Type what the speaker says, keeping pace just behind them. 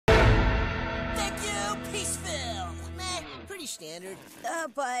Peaceville! Meh, pretty standard.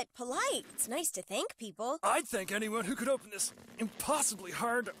 But polite. It's nice to thank people. I'd thank anyone who could open this impossibly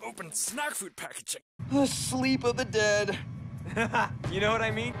hard to open snack food packaging. The sleep of the dead. You know what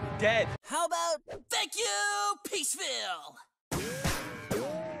I mean? Dead. How about thank you, Peaceville?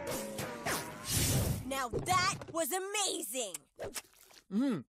 Now that was amazing!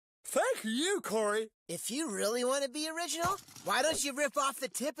 Thank you, Corey. If you really want to be original, why don't you rip off the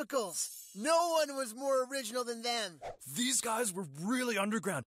typicals? No one was more original than them. These guys were really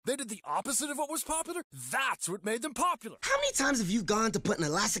underground. They did the opposite of what was popular. That's what made them popular. How many times have you gone to put an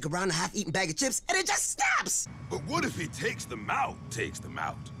elastic around a half-eaten bag of chips and it just snaps? But what if he takes them out?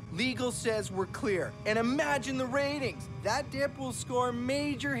 Legal says we're clear. And imagine the ratings. That dip will score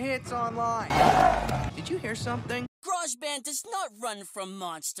major hits online. Did you hear something? Grojband does not run from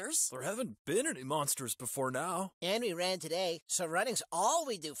monsters. There haven't been any monsters before now. And we ran today, so running's all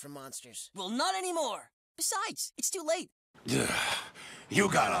we do for monsters. Well, not anymore. Besides, it's too late. You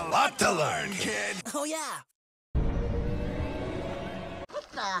got a lot to learn, kid. Oh, yeah.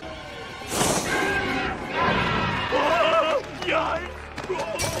 What the? Oh, yikes!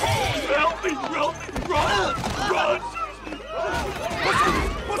 Help me! Run!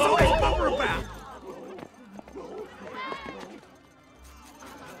 What's all this bumper about?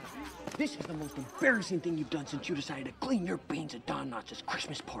 This is the most embarrassing thing you've done since you decided to clean your beans at Don Knotts'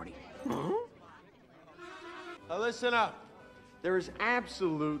 Christmas party. Now listen up. There is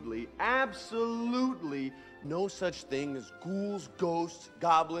absolutely no such thing as ghouls, ghosts,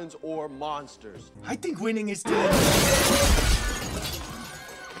 goblins, or monsters. I think winning is dead.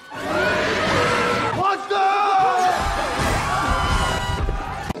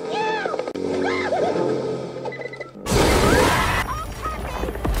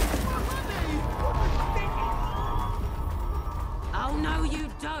 Oh, no, you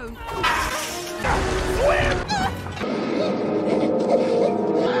don't.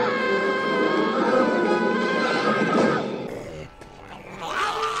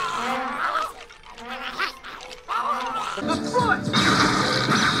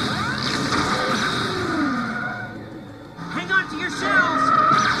 Hang on to your shells!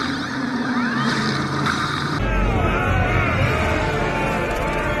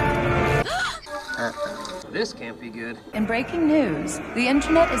 This can't be good. In breaking news, the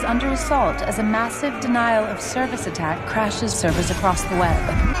internet is under assault as a massive denial of service attack crashes servers across the web.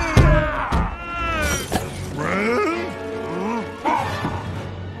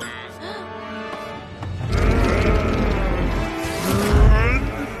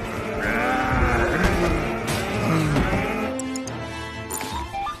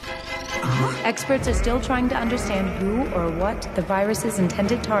 Experts are still trying to understand who or what the virus's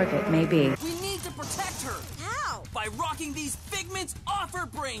intended target may be. We need to protect her. How? By rocking these figments off her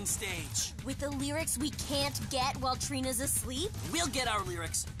brain stage. With the lyrics we can't get while Trina's asleep? We'll get our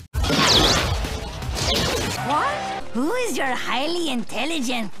lyrics. What? Who is your highly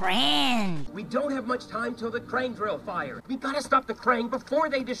intelligent friend? We don't have much time till the crane drill fire. We gotta stop the crane before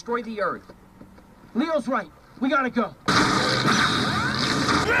they destroy the Earth. Leo's right. We gotta go.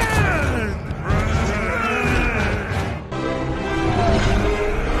 Yeah!